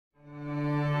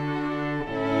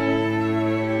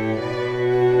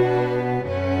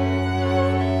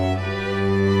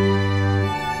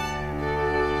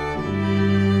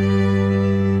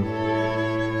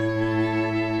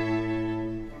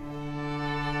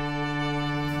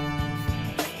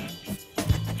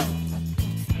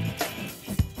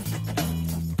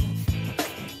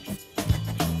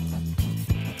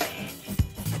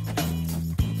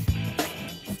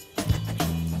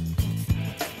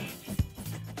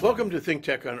Welcome to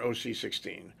ThinkTech on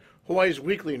OC16, Hawaii's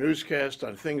weekly newscast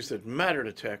on things that matter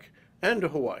to tech and to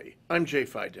Hawaii. I'm Jay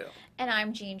Fidell. And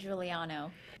I'm Jean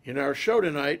Juliano. In our show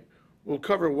tonight, we'll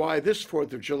cover why this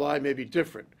 4th of July may be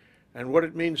different and what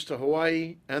it means to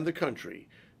Hawaii and the country,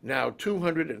 now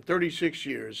 236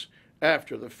 years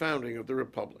after the founding of the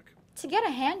Republic. To get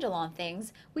a handle on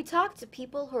things, we talk to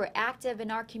people who are active in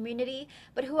our community,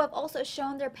 but who have also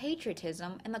shown their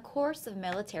patriotism in the course of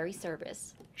military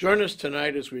service. Join us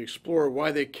tonight as we explore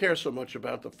why they care so much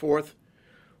about the 4th,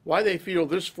 why they feel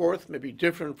this 4th may be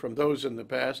different from those in the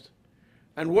past,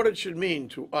 and what it should mean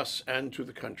to us and to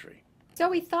the country. So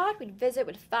we thought we'd visit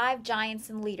with 5 giants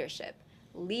in leadership,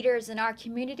 leaders in our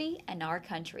community and our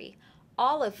country,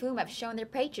 all of whom have shown their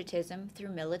patriotism through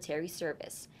military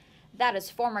service. That is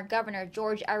former Governor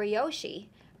George Ariyoshi,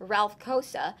 Ralph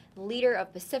Cossa, leader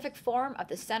of Pacific Forum of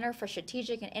the Center for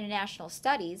Strategic and International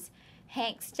Studies,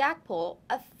 Hank Stackpole,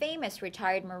 a famous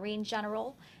retired Marine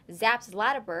general, Zap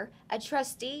Zlatoper, a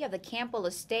trustee of the Campbell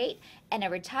Estate and a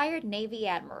retired Navy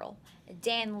Admiral,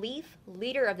 Dan Leaf,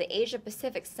 leader of the Asia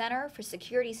Pacific Center for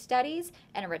Security Studies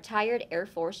and a retired Air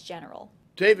Force general.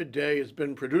 David Day has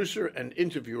been producer and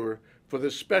interviewer for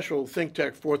this special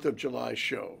ThinkTech 4th of July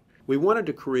show. We wanted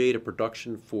to create a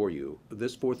production for you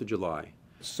this 4th of July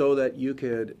so that you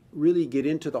could really get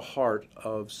into the heart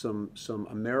of some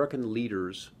American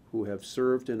leaders who have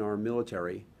served in our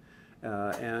military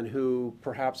and who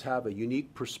perhaps have a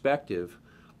unique perspective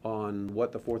on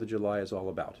what the 4th of July is all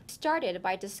about. Started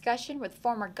by discussion with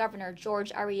former Governor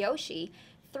George Ariyoshi,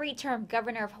 3-term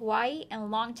governor of Hawaii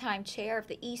and longtime chair of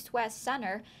the East-West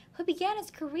Center, who began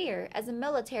his career as a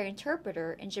military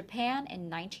interpreter in Japan in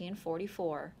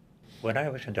 1944. When I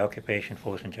was in the occupation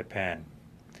force in Japan,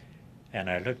 and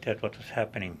I looked at what was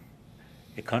happening,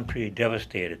 the country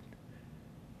devastated,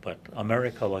 but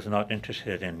America was not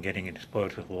interested in getting into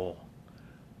spoils of war.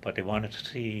 But they wanted to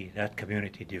see that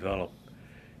community develop,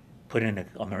 put in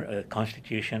a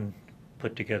constitution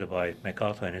put together by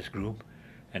MacArthur and his group,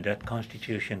 and that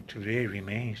constitution today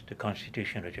remains the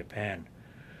Constitution of Japan.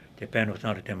 Japan was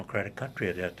not a democratic country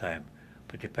at that time,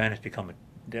 but Japan has become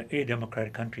a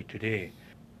democratic country today.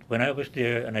 When I was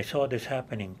there and I saw this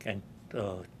happening and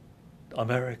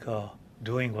America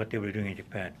doing what they were doing in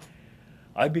Japan,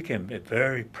 I became a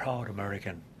very proud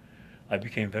American. I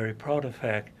became very proud of the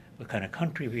fact what kind of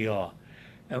country we are.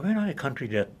 And we're not a country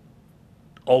that's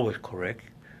always correct.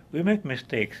 We make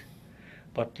mistakes.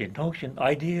 But the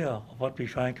idea of what we're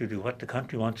trying to do, what the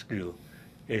country wants to do,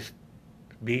 is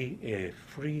be a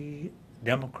free,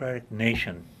 democratic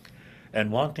nation and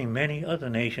wanting many other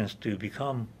nations to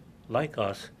become like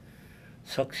us,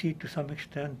 succeed to some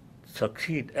extent,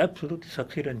 absolutely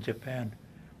succeed in Japan,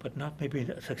 but not maybe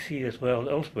succeed as well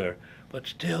elsewhere, but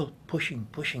still pushing,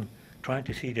 trying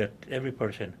to see that every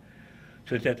person,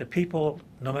 so that the people,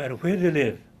 no matter where they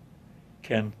live,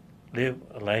 can live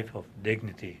a life of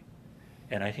dignity.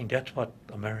 And I think that's what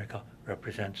America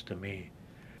represents to me.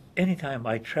 Anytime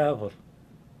I travel,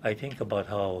 I think about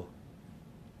how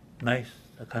nice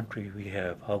a country we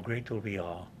have, how grateful we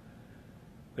are.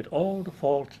 With all the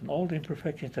faults and all the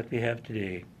imperfections that we have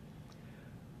today,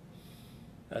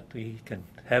 that we can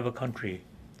have a country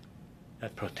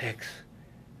that protects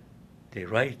the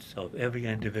rights of every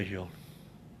individual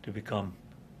to become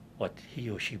what he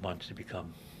or she wants to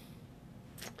become.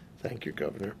 Thank you,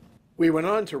 Governor. We went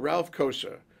on to Ralph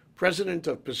Cossa, president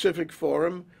of Pacific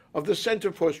Forum of the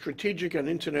Center for Strategic and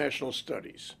International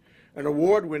Studies, an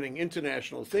award-winning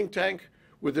international think tank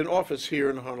with an office here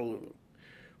in Honolulu.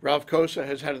 Ralph Cossa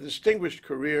has had a distinguished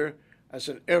career as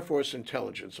an Air Force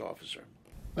intelligence officer.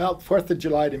 Well, 4th of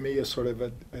July to me is sort of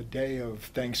a day of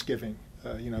Thanksgiving.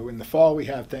 In the fall we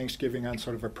have Thanksgiving on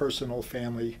sort of a personal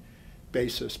family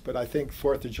basis, but I think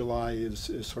 4th of July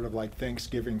is sort of like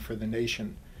Thanksgiving for the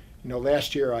nation.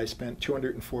 Last year I spent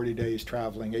 240 days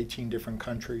traveling, 18 different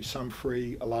countries, some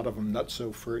free, a lot of them not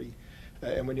so free.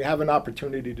 And when you have an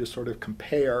opportunity to sort of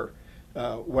compare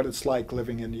what it's like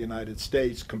living in the United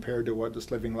States compared to what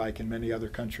it's living like in many other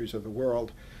countries of the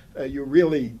world, you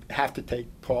really have to take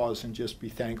pause and just be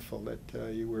thankful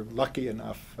that you were lucky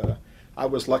enough. I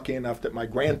was lucky enough that my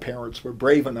grandparents were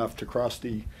brave enough to cross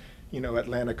the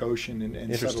Atlantic Ocean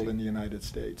and settle in the United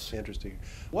States. Interesting.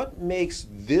 What makes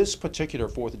this particular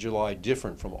 4th of July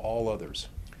different from all others?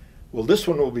 Well, this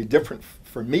one will be different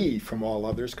for me from all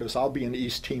others because I'll be in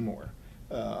East Timor.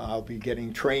 I'll be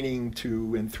getting training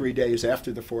in 3 days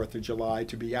after the 4th of July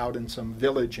to be out in some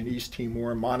village in East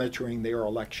Timor monitoring their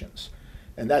elections.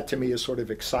 And that to me is sort of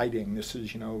exciting. This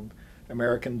is,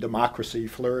 American democracy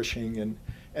flourishing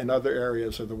in other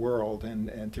areas of the world,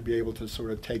 and to be able to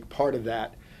sort of take part of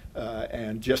that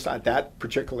and just at that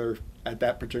particular at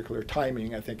that particular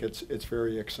timing, I think it's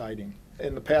very exciting.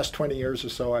 In the past 20 years or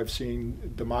so, I've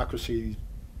seen democracy,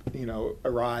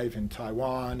 arrive in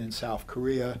Taiwan, in South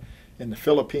Korea, in the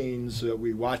Philippines.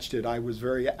 We watched it. I was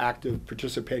very active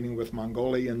participating with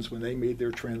Mongolians when they made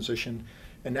their transition.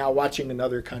 And now watching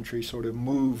another country sort of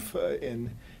move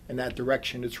in that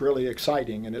direction, it's really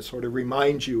exciting. And it sort of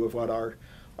reminds you of what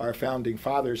our founding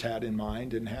fathers had in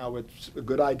mind and how it's a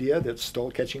good idea that's still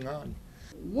catching on.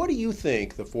 What do you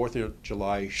think the 4th of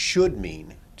July should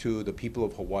mean to the people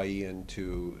of Hawaii and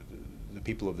to the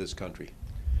people of this country?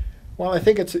 Well, I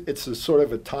think it's a sort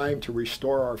of a time to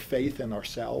restore our faith in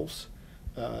ourselves.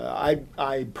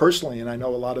 I personally, and I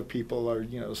know a lot of people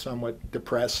are, somewhat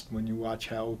depressed when you watch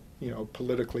how,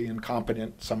 politically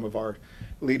incompetent some of our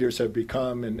leaders have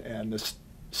become, and the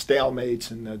stalemates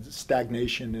and the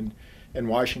stagnation in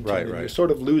Washington. Right, and right. You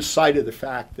sort of lose sight of the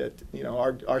fact that,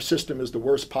 our system is the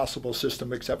worst possible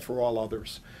system except for all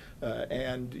others.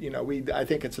 I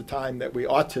think it's a time that we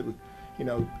ought to,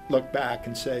 look back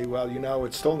and say, well,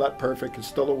 it's still not perfect. It's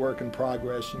still a work in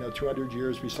progress. 200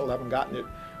 years, we still haven't gotten it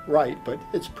right, but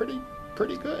it's pretty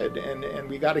good. And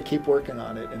we got to keep working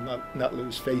on it and not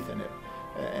lose faith in it.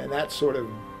 And that's sort of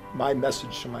my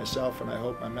message to myself, and I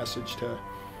hope my message to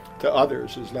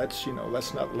others is let's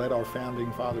not let our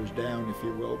founding fathers down, if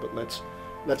you will, but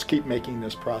let's keep making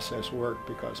this process work,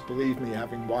 because believe me,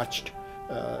 having watched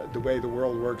the way the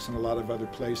world works in a lot of other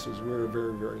places, we're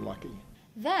very, very lucky.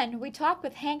 Then we talked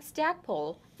with Hank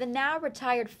Stackpole, the now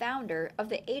retired founder of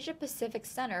the Asia Pacific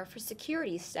Center for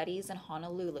Security Studies in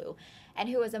Honolulu, and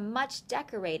who was a much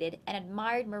decorated and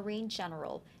admired Marine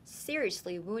general,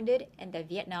 seriously wounded in the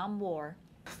Vietnam War.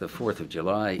 The 4th of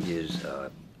July is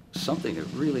something that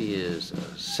really is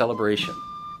a celebration.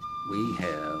 We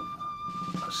have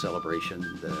a celebration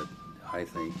that I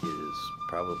think is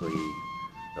probably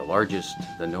the largest,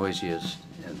 the noisiest,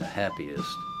 and the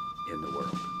happiest in the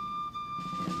world.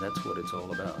 And that's what it's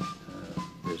all about.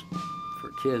 For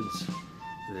kids,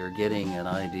 they're getting an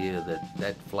idea that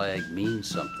that flag means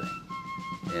something.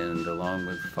 And along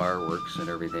with fireworks and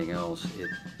everything else, it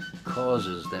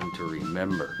causes them to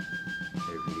remember.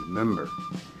 They remember.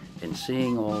 And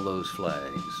seeing all those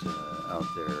flags out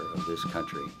there of this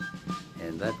country,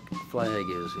 and that flag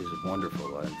is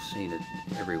wonderful. I've seen it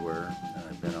everywhere.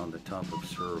 I've been on the top of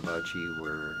Suribachi,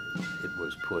 where it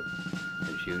was put,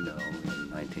 as you know,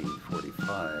 in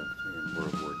 1945 in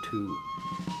World War II,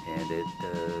 and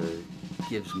it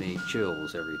gives me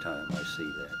chills every time I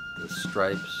see that. The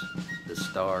stripes, the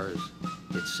stars,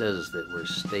 it says that we're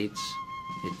states,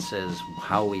 it says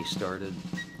how we started,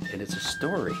 and it's a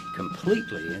story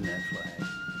completely in that flag.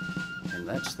 And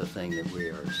that's the thing that we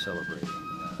are celebrating.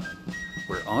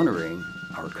 We're honoring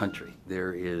our country.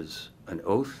 There is an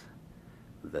oath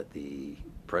that the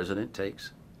president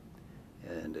takes,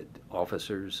 and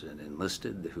officers and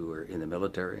enlisted who are in the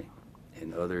military,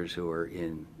 and others who are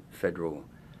in federal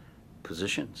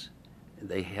positions.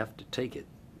 They have to take it.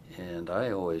 And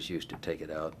I always used to take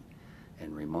it out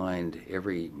and remind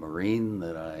every Marine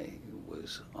that I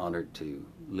was honored to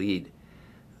lead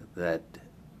that,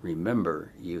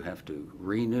 remember, you have to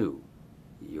renew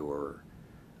your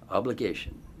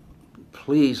obligation.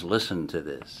 Please listen to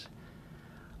this.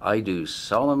 I do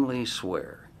solemnly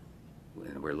swear,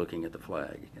 and we're looking at the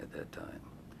flag at that time,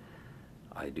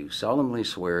 I do solemnly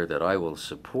swear that I will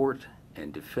support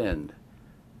and defend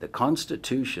the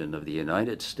Constitution of the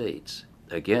United States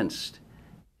against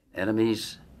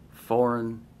enemies,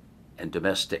 foreign and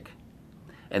domestic,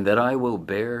 and that I will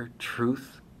bear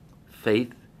truth,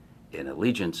 faith, and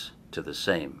allegiance to the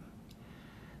same,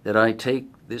 that I take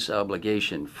this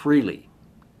obligation freely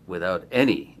without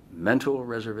any mental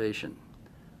reservation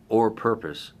or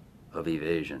purpose of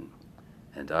evasion,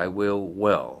 and I will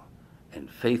well and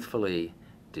faithfully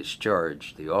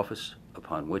discharge the office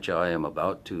upon which I am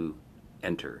about to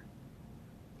enter.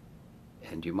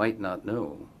 And you might not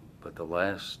know, but the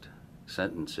last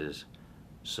sentence is,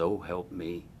 so help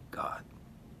me God.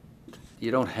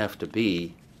 You don't have to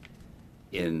be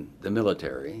in the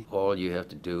military. All you have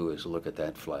to do is look at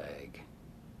that flag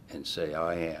and say,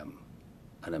 I am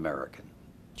an American.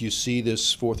 Do you see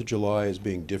this 4th of July as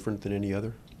being different than any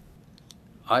other?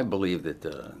 I believe that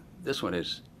this one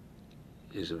is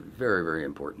very, very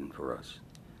important for us.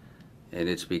 And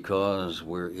it's because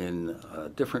we're in a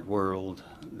different world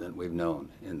than we've known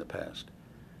in the past.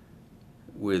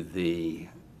 With the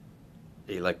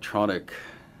electronic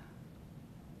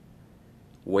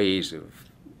ways of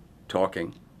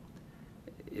talking,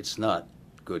 it's not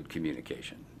good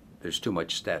communication. There's too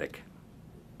much static,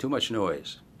 too much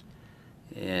noise.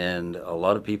 And a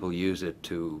lot of people use it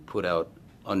to put out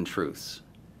untruths.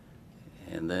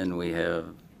 And then we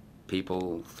have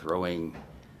people throwing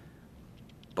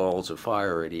balls of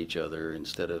fire at each other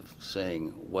instead of saying,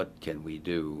 what can we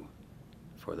do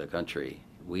for the country?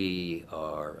 We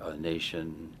are a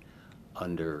nation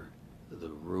under the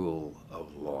rule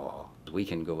of law. We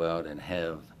can go out and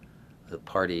have the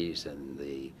parties and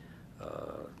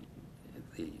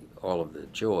all of the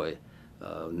joy,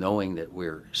 knowing that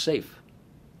we're safe.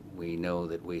 We know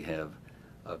that we have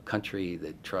a country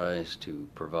that tries to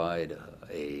provide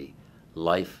a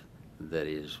life that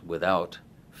is without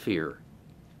fear.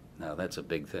 Now that's a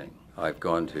big thing. I've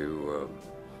gone to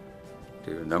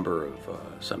a number of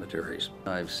cemeteries.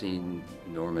 I've seen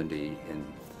Normandy in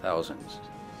thousands,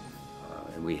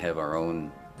 and we have our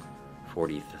own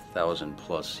 40,000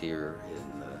 plus here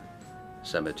in the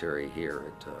cemetery here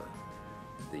at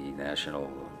the National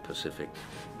Pacific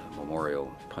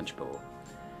Memorial Punch Bowl.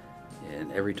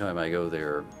 And every time I go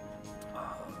there,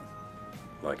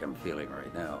 like I'm feeling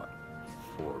right now,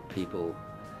 for people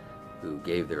who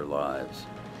gave their lives.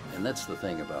 And that's the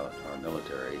thing about our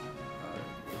military.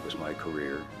 It was my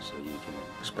career, so you can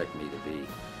expect me to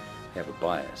have a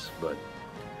bias. But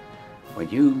when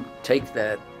you take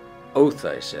that oath,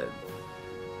 I said,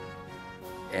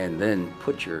 and then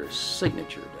put your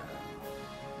signature down,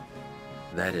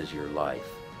 that is your life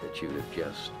that you have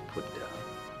just put down.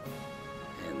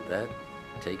 And that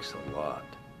takes a lot.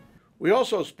 We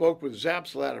also spoke with Zap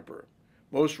Zlatoper,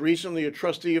 most recently a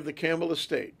trustee of the Campbell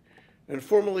Estate, and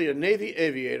formerly a Navy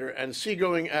aviator and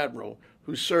seagoing admiral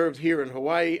who served here in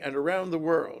Hawaii and around the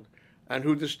world, and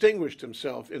who distinguished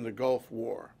himself in the Gulf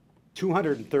War.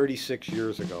 236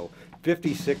 years ago,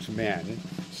 56 men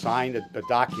signed a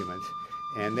document,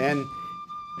 and then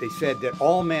they said that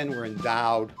all men were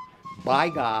endowed by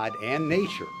God and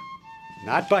nature,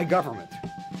 not by government,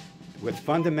 with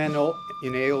fundamental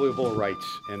inalienable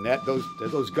rights, and that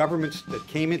those governments that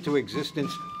came into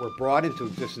existence were brought into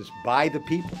existence by the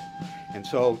people. And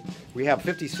so we have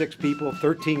 56 people,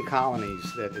 13 colonies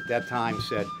that at that time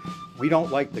said, we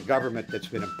don't like the government that's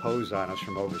been imposed on us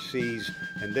from overseas,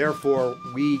 and therefore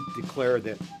we declare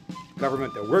that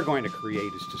government that we're going to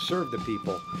create is to serve the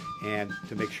people and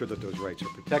to make sure that those rights are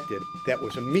protected. That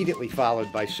was immediately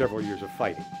followed by several years of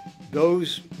fighting.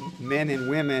 Those men and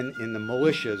women in the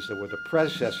militias that were the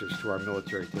predecessors to our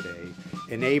military today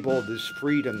enabled this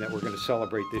freedom that we're going to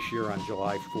celebrate this year on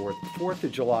July 4th. 4th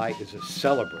of July is a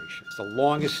celebration. It's the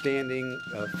longest standing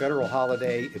federal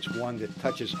holiday. It's one that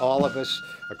touches all of us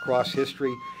across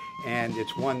history, and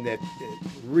it's one that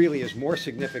really is more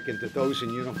significant to those in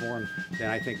uniform than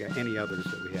I think any others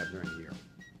that we have during the year.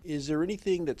 Is there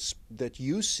anything that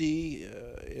you see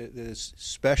that is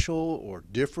special or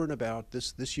different about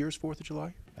this year's 4th of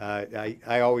July?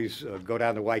 I always go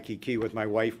down to Waikiki with my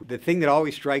wife. The thing that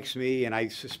always strikes me, and I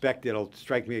suspect it'll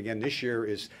strike me again this year,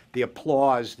 is the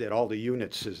applause that all the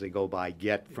units as they go by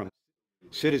get from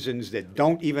citizens that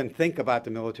don't even think about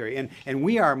the military. And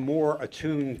we are more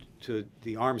attuned to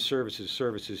the armed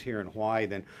services here in Hawaii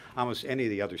than almost any of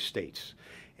the other states.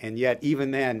 And yet,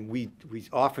 even then, we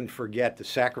often forget the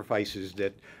sacrifices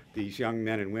that these young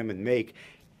men and women make.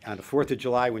 On the 4th of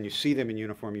July, when you see them in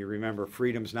uniform, you remember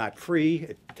freedom's not free.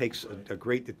 It takes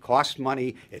it costs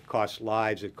money, it costs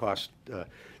lives, it costs the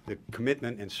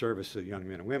commitment and service of young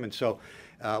men and women. So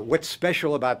what's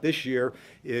special about this year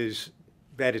is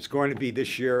that it's going to be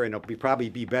this year, and it'll probably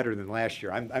be better than last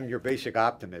year. I'm your basic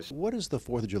optimist. What does the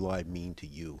 4th of July mean to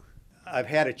you? I've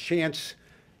had a chance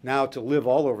now to live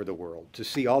all over the world, to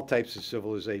see all types of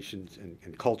civilizations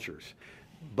and cultures.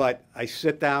 But I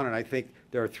sit down and I think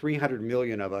there are 300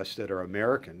 million of us that are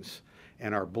Americans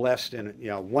and are blessed in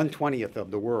 1/20th of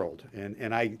the world. And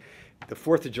the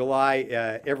 4th of July,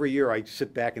 every year I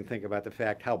sit back and think about the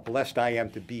fact how blessed I am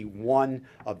to be one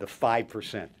of the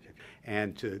 5%.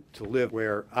 And to live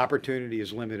where opportunity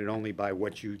is limited only by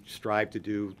what you strive to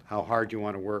do, how hard you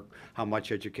want to work, how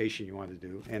much education you want to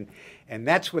do. And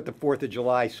that's what the 4th of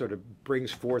July sort of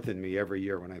brings forth in me every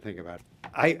year when I think about it.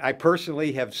 I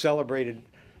personally have celebrated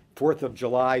 4th of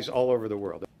Julys all over the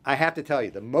world. I have to tell you,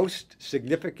 the most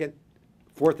significant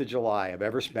 4th of July I've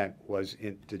ever spent was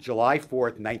to July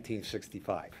 4th,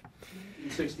 1965.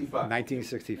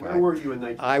 1965. Where were you in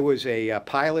 1965? I was a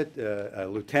pilot, a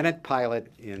lieutenant pilot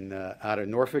out of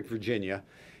Norfolk, Virginia,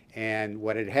 and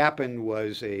what had happened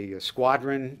was a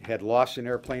squadron had lost an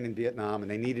airplane in Vietnam,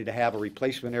 and they needed to have a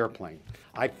replacement airplane.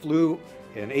 I flew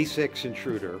an A6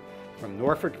 Intruder from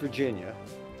Norfolk, Virginia,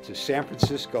 to San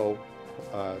Francisco,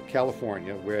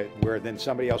 California, where then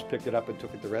somebody else picked it up and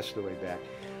took it the rest of the way back.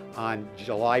 On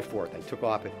July 4th, I took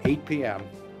off at 8 p.m.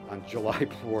 on July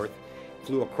 4th.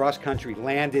 Flew across country,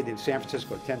 landed in San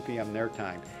Francisco at 10 p.m. their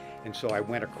time. And so I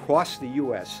went across the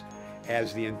U.S.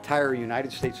 as the entire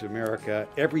United States of America,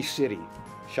 every city,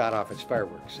 shot off its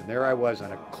fireworks. And there I was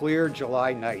on a clear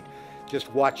July night,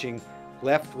 just watching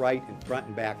left, right, and front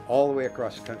and back, all the way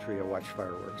across the country. I watched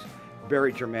fireworks.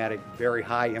 Very dramatic, very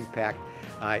high impact.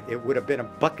 It would have been a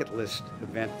bucket list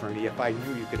event for me if I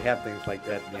knew you could have things like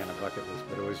that be on a bucket list,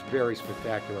 but it was very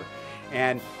spectacular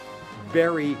and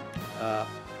very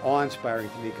awe-inspiring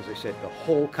to me, because I said the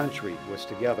whole country was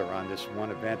together on this one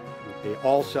event. They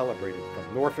all celebrated,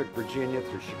 from Norfolk, Virginia,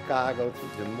 through Chicago,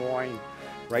 through Des Moines,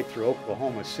 right through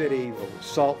Oklahoma City,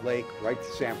 Salt Lake, right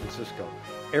to San Francisco.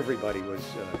 Everybody was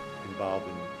involved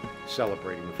in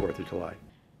celebrating the 4th of July.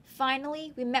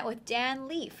 Finally, we met with Dan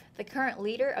Leaf, the current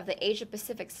leader of the Asia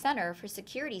Pacific Center for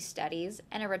Security Studies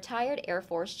and a retired Air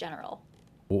Force general.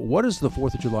 What does the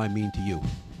 4th of July mean to you?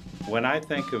 When I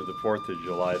think of the 4th of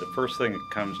July, the first thing that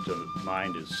comes to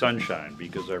mind is sunshine,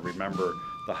 because I remember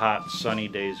the hot, sunny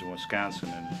days in Wisconsin,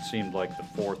 and it seemed like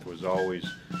the 4th was always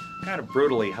kind of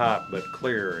brutally hot, but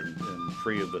clear and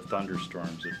free of the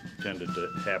thunderstorms that tended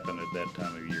to happen at that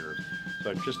time of year.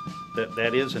 So just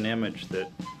that is an image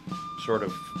that sort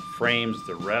of frames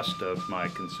the rest of my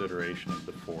consideration of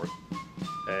the 4th.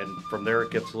 And from there it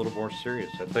gets a little more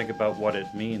serious. I think about what it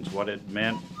means, what it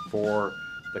meant for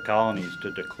the colonies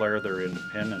to declare their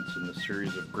independence, and the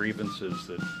series of grievances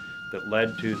that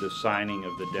led to the signing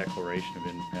of the Declaration of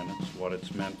Independence, what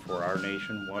it's meant for our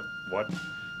nation, what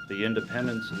the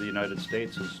independence of the United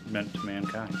States has meant to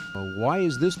mankind. Why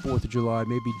is this 4th of July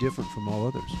maybe different from all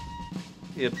others?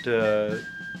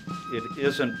 It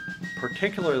isn't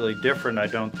particularly different, I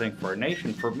don't think, for our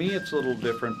nation. For me, it's a little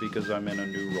different because I'm in a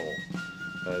new role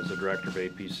as the director of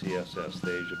APCSS,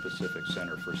 the Asia Pacific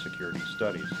Center for Security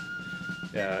Studies.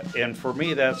 And for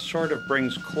me, that sort of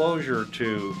brings closure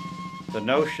to the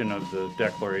notion of the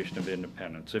Declaration of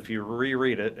Independence. If you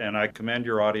reread it, and I commend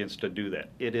your audience to do that,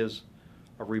 it is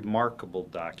a remarkable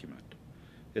document.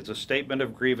 It's a statement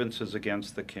of grievances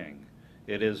against the king.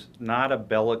 It is not a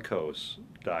bellicose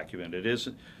document. It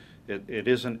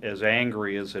isn't as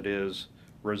angry as it is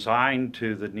resigned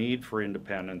to the need for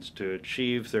independence to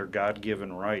achieve their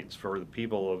God-given rights, for the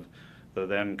people of the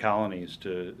then colonies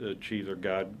to achieve their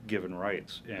God-given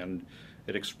rights. And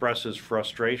it expresses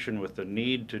frustration with the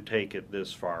need to take it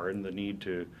this far and the need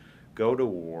to go to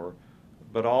war,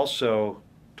 but also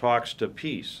talks to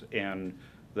peace, and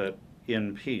that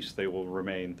in peace they will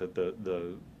remain, that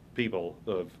the people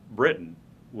of Britain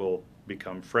will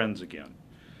become friends again.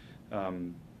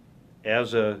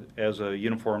 As a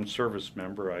uniformed service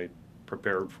member, I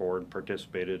prepared for and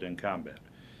participated in combat.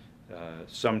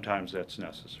 Sometimes that's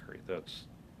necessary. That's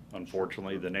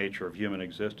unfortunately the nature of human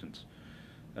existence.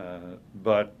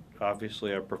 But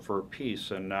obviously I prefer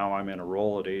peace, and now I'm in a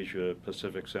role at Asia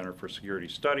Pacific Center for Security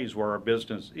Studies, where our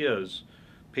business is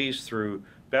peace through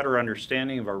better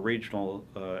understanding of our regional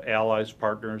allies,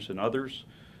 partners, and others,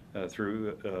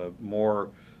 through more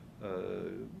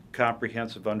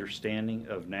comprehensive understanding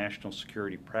of national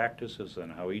security practices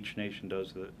and how each nation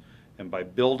does it, and by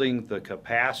building the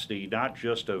capacity not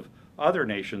just of other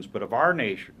nations but of our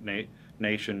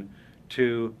nation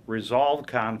to resolve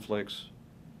conflicts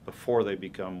before they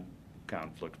become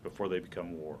conflicts, before they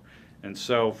become war. And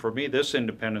so for me, this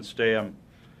Independence Day, I'm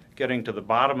getting to the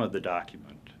bottom of the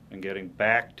document and getting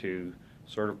back to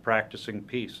sort of practicing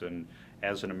peace. And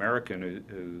as an American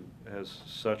who has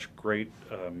such great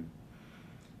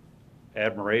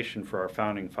admiration for our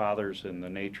founding fathers and the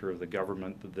nature of the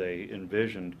government that they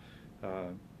envisioned,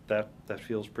 that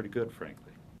feels pretty good, frankly.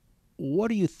 What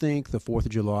do you think the 4th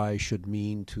of July should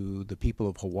mean to the people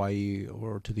of Hawaii,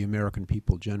 or to the American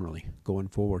people generally, going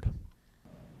forward?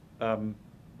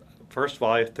 First of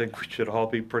all, I think we should all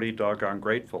be pretty doggone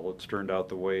grateful it's turned out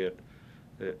the way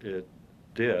it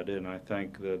did, and I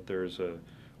think that there's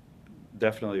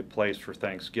definitely a place for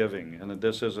Thanksgiving, and that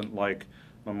this isn't like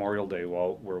Memorial Day,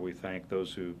 where we thank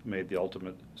those who made the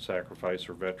ultimate sacrifice,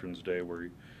 or Veterans Day, where we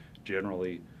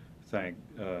generally thank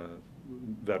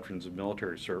veterans of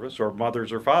military service, or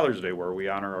Mother's or Father's Day, where we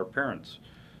honor our parents.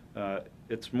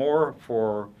 It's more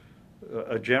for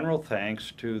a general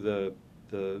thanks to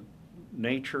the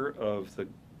nature of the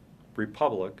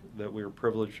republic that we are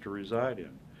privileged to reside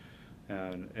in.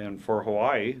 And for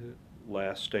Hawaii,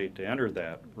 last state to enter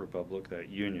that republic, that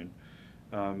union,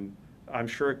 I'm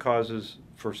sure it causes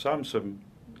for some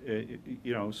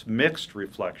mixed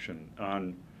reflection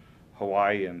on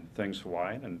Hawaii and things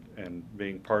Hawaiian and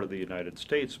being part of the United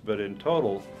States, but in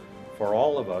total, for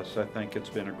all of us, I think it's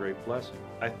been a great blessing.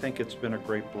 I think it's been a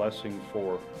great blessing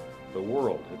for the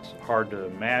world. It's hard to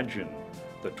imagine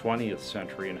the 20th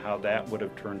century and how that would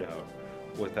have turned out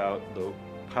without the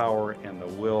power and the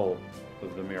will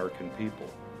of the American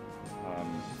people.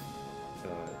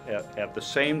 At the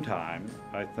same time,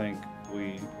 I think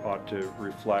we ought to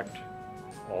reflect,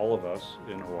 all of us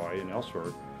in Hawaii and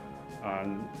elsewhere,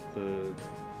 on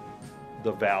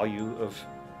the value of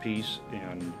peace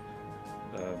and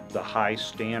the high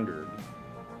standard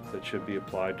that should be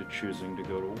applied to choosing to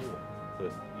go to war.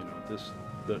 That, you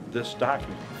know, this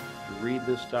document, if you read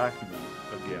this document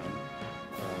again,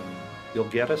 you'll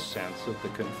get a sense of the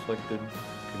conflicted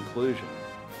conclusion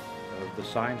of the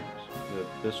signers,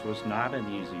 that this was not an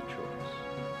easy choice,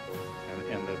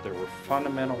 and that there were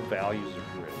fundamental values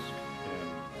at risk,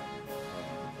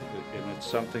 and it's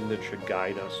something that should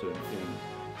guide us in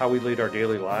how we lead our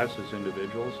daily lives as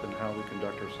individuals and how we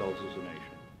conduct ourselves as a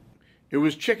nation. It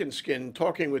was chicken skin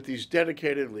talking with these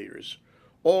dedicated leaders,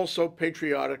 all so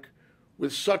patriotic,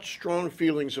 with such strong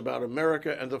feelings about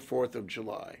America and the 4th of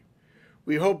July.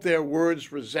 We hope their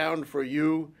words resound for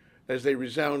you as they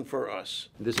resound for us.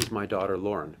 This is my daughter,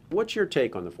 Lauren. What's your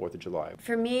take on the 4th of July?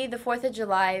 For me, the 4th of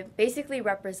July basically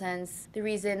represents the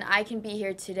reason I can be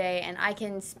here today and I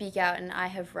can speak out and I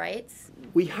have rights.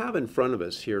 We have in front of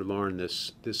us here, Lauren,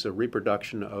 this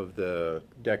reproduction of the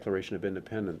Declaration of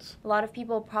Independence. A lot of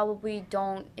people probably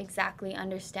don't exactly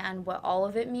understand what all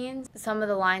of it means. Some of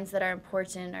the lines that are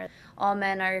important are, all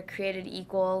men are created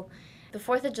equal. The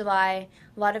 4th of July,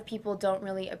 a lot of people don't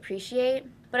really appreciate,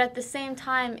 but at the same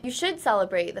time, you should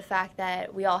celebrate the fact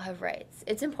that we all have rights.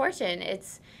 It's important.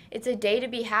 It's a day to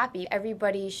be happy.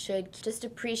 Everybody should just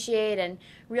appreciate and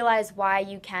realize why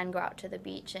you can go out to the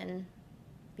beach and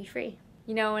be free.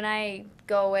 You know, when I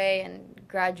go away and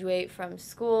graduate from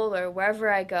school or wherever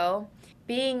I go,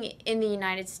 being in the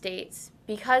United States,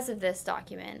 because of this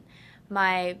document,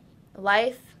 my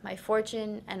life, my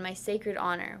fortune, and my sacred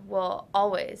honor will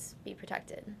always be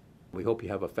protected. We hope you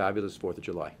have a fabulous 4th of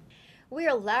July. We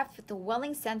are left with a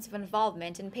welling sense of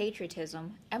involvement and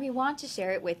patriotism, and we want to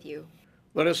share it with you.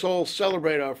 Let us all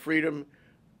celebrate our freedom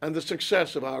and the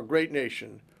success of our great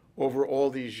nation over all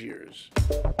these years.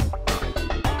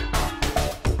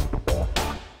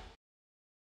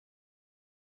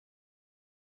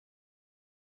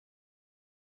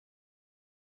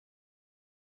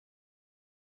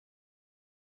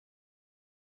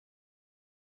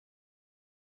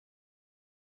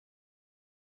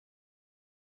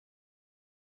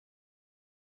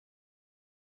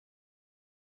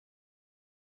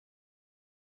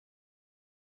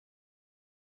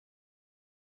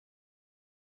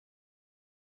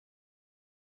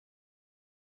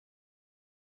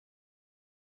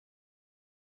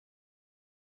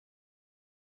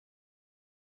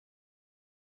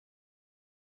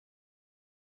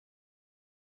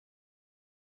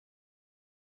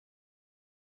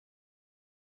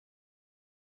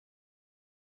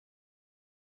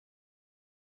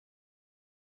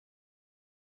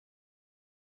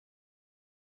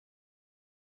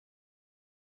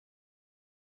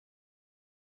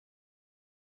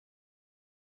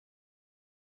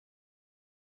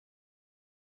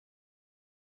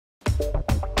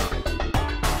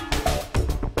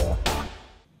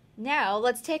 Now,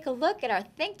 let's take a look at our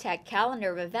ThinkTech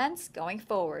calendar of events going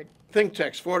forward.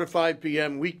 ThinkTech's 4 to 5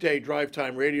 p.m. weekday drive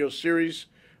time radio series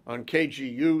on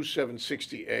KGU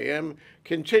 760 AM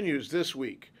continues this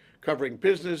week, covering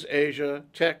business, Asia,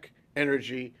 tech,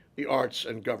 energy, the arts,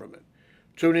 and government.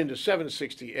 Tune in to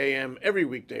 760 AM every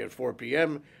weekday at 4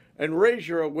 p.m. and raise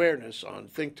your awareness on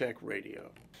ThinkTech Radio.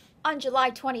 On July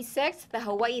 26th, the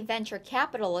Hawaii Venture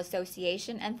Capital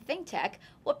Association and ThinkTech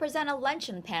will present a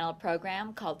luncheon panel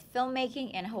program called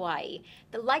Filmmaking in Hawaii,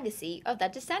 the Legacy of the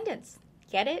Descendants.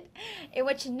 Get it? In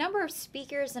which a number of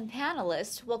speakers and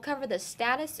panelists will cover the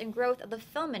status and growth of the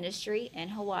film industry in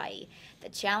Hawaii, the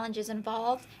challenges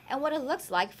involved, and what it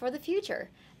looks like for the future.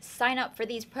 Sign up for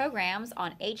these programs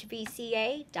on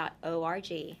hvca.org.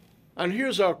 And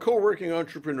here's our co-working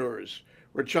entrepreneurs,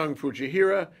 Richung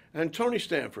Fujihira and Tony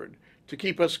Stanford, to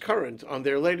keep us current on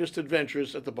their latest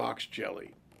adventures at the Box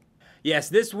Jelly. Yes,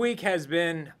 this week has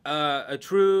been a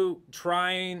true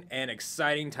trying and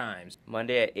exciting times.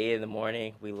 Monday at 8 in the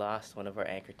morning, we lost one of our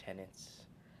anchor tenants.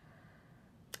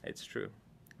 It's true.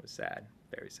 It was sad,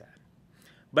 very sad.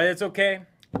 But it's okay.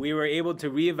 We were able to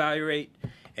reevaluate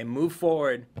and move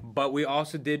forward, but we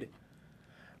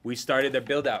started the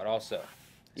build out also.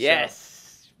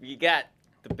 Yes, we got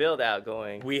the build out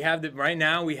going. Right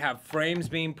now we have frames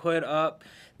being put up.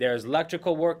 There's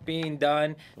electrical work being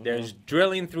done. There's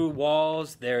drilling through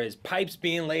walls. There is pipes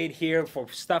being laid here for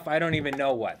stuff I don't even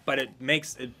know what. But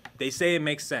they say it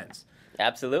makes sense.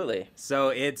 Absolutely. So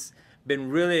it's been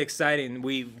really exciting.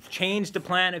 We've changed the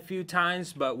plan a few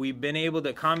times, but we've been able to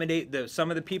accommodate some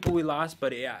of the people we lost,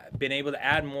 but been able to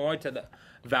add more to the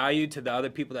value to the other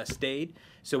people that stayed.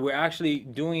 So we're actually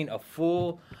doing a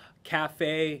full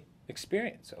cafe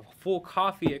experience, a full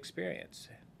coffee experience.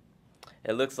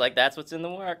 It looks like that's what's in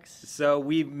the works. So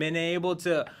we've been able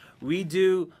to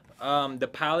redo the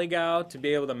polygal to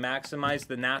be able to maximize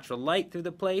the natural light through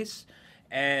the place.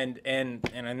 And in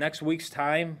the next week's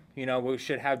time, you know, we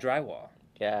should have drywall.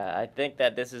 Yeah, I think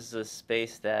that this is a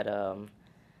space that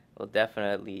will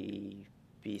definitely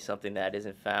be something that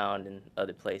isn't found in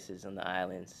other places on the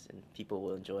islands, and people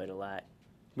will enjoy it a lot.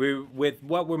 With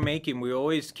what we're making, we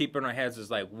always keep in our heads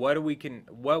is like, what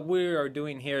we are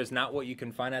doing here is not what you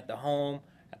can find at the home,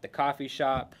 at the coffee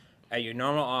shop, at your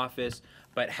normal office,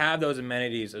 but have those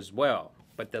amenities as well,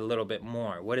 but a little bit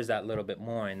more. What is that little bit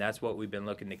more? And that's what we've been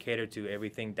looking to cater to,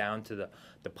 everything down to the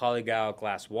polygal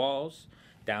glass walls,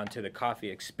 down to the coffee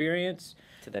experience.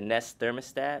 To the Nest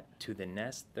thermostat? To the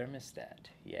Nest thermostat,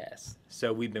 yes.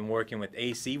 So we've been working with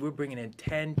AC. We're bringing in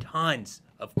 10 tons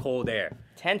of cold air.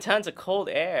 10 tons of cold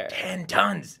air? 10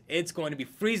 tons! It's going to be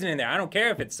freezing in there. I don't care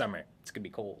if it's summer. It's going to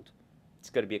be cold.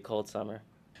 It's going to be a cold summer.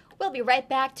 We'll be right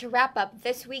back to wrap up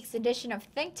this week's edition of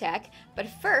ThinkTech, but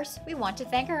first we want to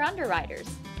thank our underwriters.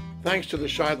 Thanks to the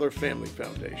Scheidler Family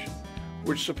Foundation,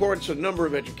 which supports a number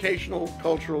of educational,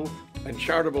 cultural, and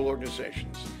charitable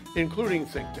organizations, including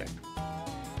ThinkTech.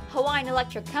 Hawaiian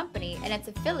Electric Company and its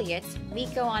affiliates,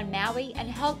 MECO on Maui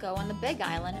and Helco on the Big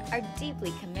Island, are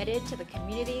deeply committed to the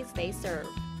communities they serve.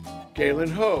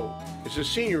 Galen Ho is a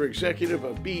senior executive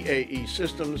of BAE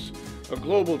Systems, a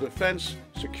global defense,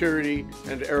 security,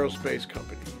 and aerospace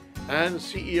company, and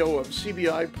CEO of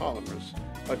CBI Polymers,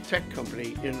 a tech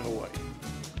company in Hawaii.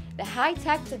 The High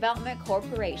Tech Development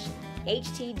Corporation,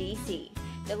 HTDC,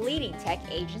 the leading tech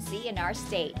agency in our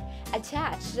state,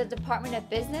 attached to the Department of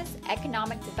Business,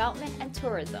 Economic Development, and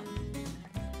Tourism.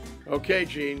 Okay,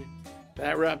 Gene,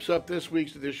 that wraps up this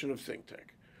week's edition of ThinkTech.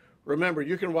 Remember,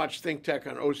 you can watch ThinkTech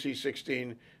on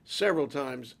OC16 several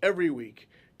times every week.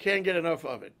 Can't get enough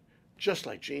of it, just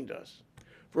like Gene does.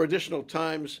 For additional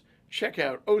times, check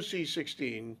out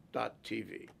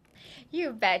OC16.tv.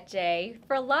 You bet, Jay.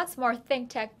 For lots more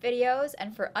ThinkTech videos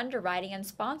and for underwriting and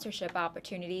sponsorship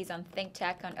opportunities on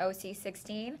ThinkTech on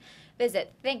OC16,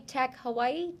 visit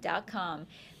thinktechhawaii.com.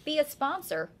 Be a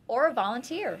sponsor or a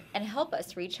volunteer and help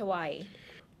us reach Hawaii.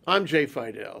 I'm Jay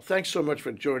Fidell. Thanks so much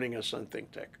for joining us on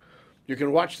ThinkTech. You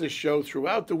can watch this show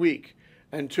throughout the week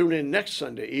and tune in next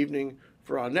Sunday evening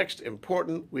for our next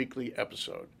important weekly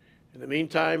episode. In the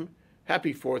meantime,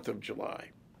 happy 4th of July.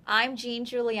 I'm Jean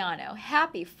Juliano.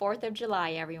 Happy 4th of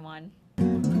July, everyone.